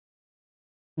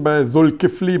by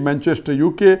Zulkifli, Manchester,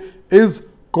 UK, is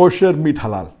kosher meat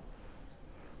halal?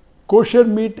 Kosher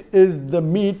meat is the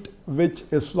meat which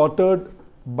is slaughtered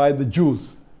by the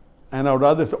Jews, and I would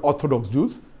rather say Orthodox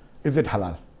Jews. Is it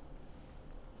halal?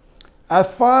 As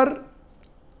far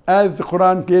as the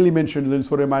Quran clearly mentions in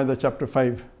Surah Ma'idah chapter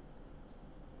 5,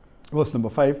 verse number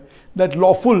 5, that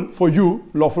lawful for you,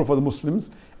 lawful for the Muslims,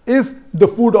 is the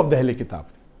food of the Ahl Kitab.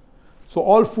 So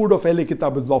all food of Ahl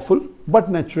Kitab is lawful, but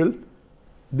natural.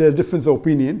 There is difference of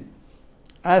opinion.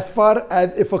 As far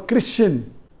as if a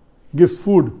Christian gives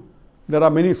food, there are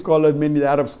many scholars, many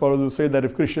Arab scholars who say that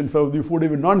if Christians serve you food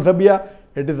even non-zabiyah,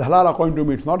 it is halal. According to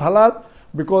me, it's not halal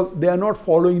because they are not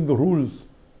following the rules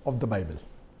of the Bible.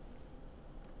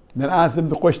 Then I ask them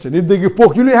the question, if they give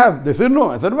pork, will you have? They say no.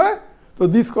 I said, why? So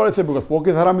these scholars say because pork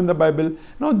is haram in the Bible.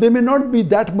 Now they may not be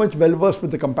that much well versed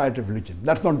with the comparative religion.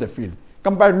 That's not their field.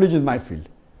 Comparative religion is my field.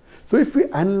 So if we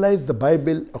analyze the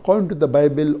Bible, according to the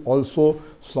Bible also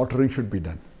slaughtering should be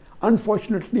done.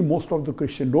 Unfortunately, most of the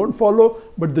Christians don't follow,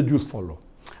 but the Jews follow.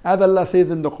 As Allah says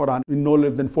in the Quran, in no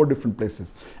less than 4 different places.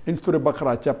 In Surah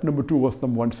Baqarah, chapter number 2, verse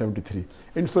number 173.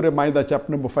 In Surah Ma'idah,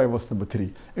 chapter number 5, verse number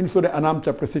 3. In Surah Anam,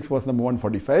 chapter 6, verse number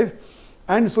 145.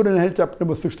 And Surah Nahl, chapter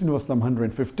number 16, verse number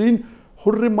 115.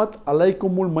 Hurrimat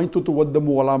alaykumul maytutu waddamu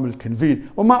walamul khinzir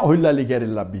wama uhilla li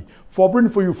ghayrillah bi. Forbidden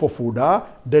for you for food are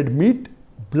dead meat,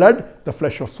 blood, the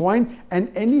flesh of swine,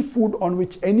 and any food on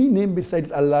which any name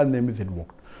besides Allah's name is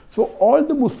invoked. So all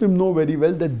the Muslims know very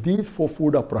well that these 4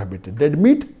 food are prohibited. Dead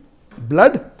meat,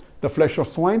 blood, the flesh of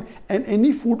swine, and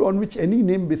any food on which any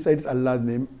name besides Allah's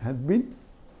name has been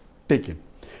taken.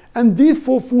 And these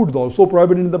 4 foods are also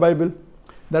prohibited in the Bible.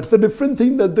 That's a different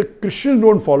thing that the Christians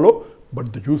don't follow,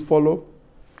 but the Jews follow.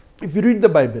 If you read the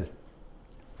Bible,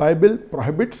 Bible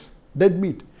prohibits dead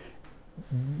meat.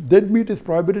 Dead meat is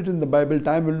prohibited in the Bible.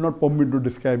 Time will not permit me to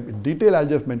describe in detail. I'll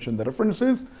just mention the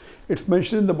references. It's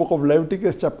mentioned in the book of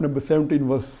Leviticus, chapter number 17,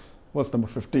 verse number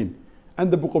 15.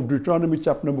 And the book of Deuteronomy,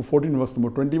 chapter number 14, verse number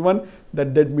 21,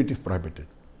 that dead meat is prohibited.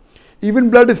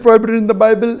 Even blood is prohibited in the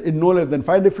Bible in no less than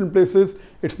 5 different places.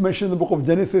 It's mentioned in the book of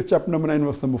Genesis, chapter number 9,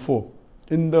 verse number 4.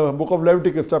 In the book of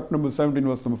Leviticus, chapter number 17,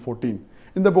 verse number 14.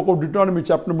 In the book of Deuteronomy,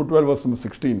 chapter number 12, verse number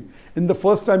 16. In the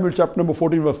 1 Samuel, chapter number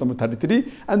 14, verse number 33.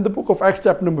 And the book of Acts,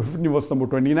 chapter number 15, verse number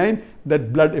 29,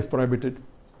 that blood is prohibited.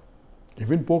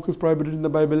 Even pork is prohibited in the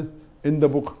Bible. In the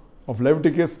book of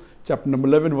Leviticus, chapter number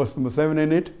 11, verse number 7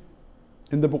 and 8.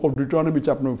 In the book of Deuteronomy,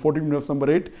 chapter number 14, verse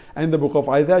number 8. And in the book of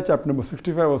Isaiah, chapter number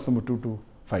 65, verse number 2 to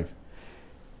 5.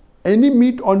 Any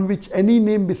meat on which any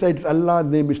name besides Allah's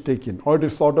name is taken, or it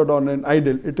is slaughtered on an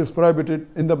idol, it is prohibited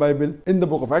in the Bible, in the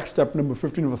book of Acts, chapter number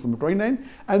 15, verse number 29,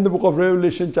 and the book of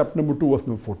Revelation, chapter number 2, verse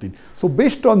number 14. So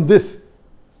based on this,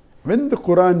 when the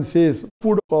Quran says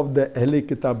food of the Ahl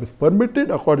Kitab is permitted,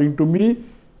 according to me,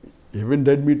 even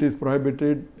dead meat is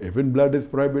prohibited, even blood is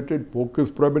prohibited, pork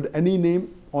is prohibited, any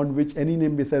name on which any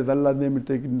name besides Allah's name is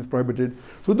taken is prohibited.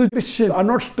 So the Christians are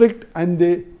not strict, and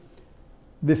they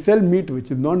sell meat which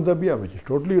is non-zabiyah, which is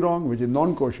totally wrong, which is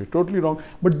non-kosher, totally wrong.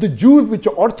 But the Jews, which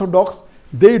are orthodox,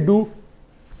 they do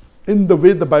in the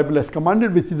way the Bible has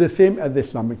commanded, which is the same as the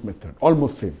Islamic method,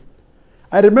 almost same.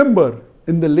 I remember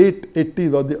in the late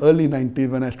 80s or the early 90s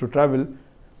when I used to travel,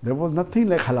 there was nothing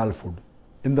like halal food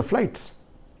in the flights.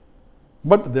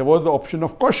 But there was the option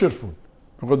of kosher food,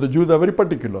 because the Jews are very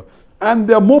particular. And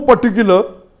they are more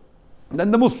particular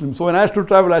than the Muslims. So when I used to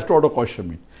travel, I used to order kosher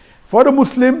meat. For a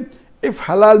Muslim, if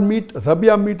halal meat,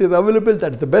 zabiyah meat is available,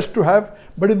 that's the best to have.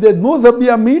 But if there's no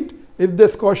zabiyah meat, if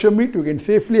there's kosher meat, you can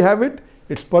safely have it.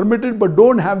 It's permitted, but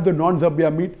don't have the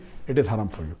non-zabiyah meat. It is haram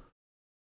for you.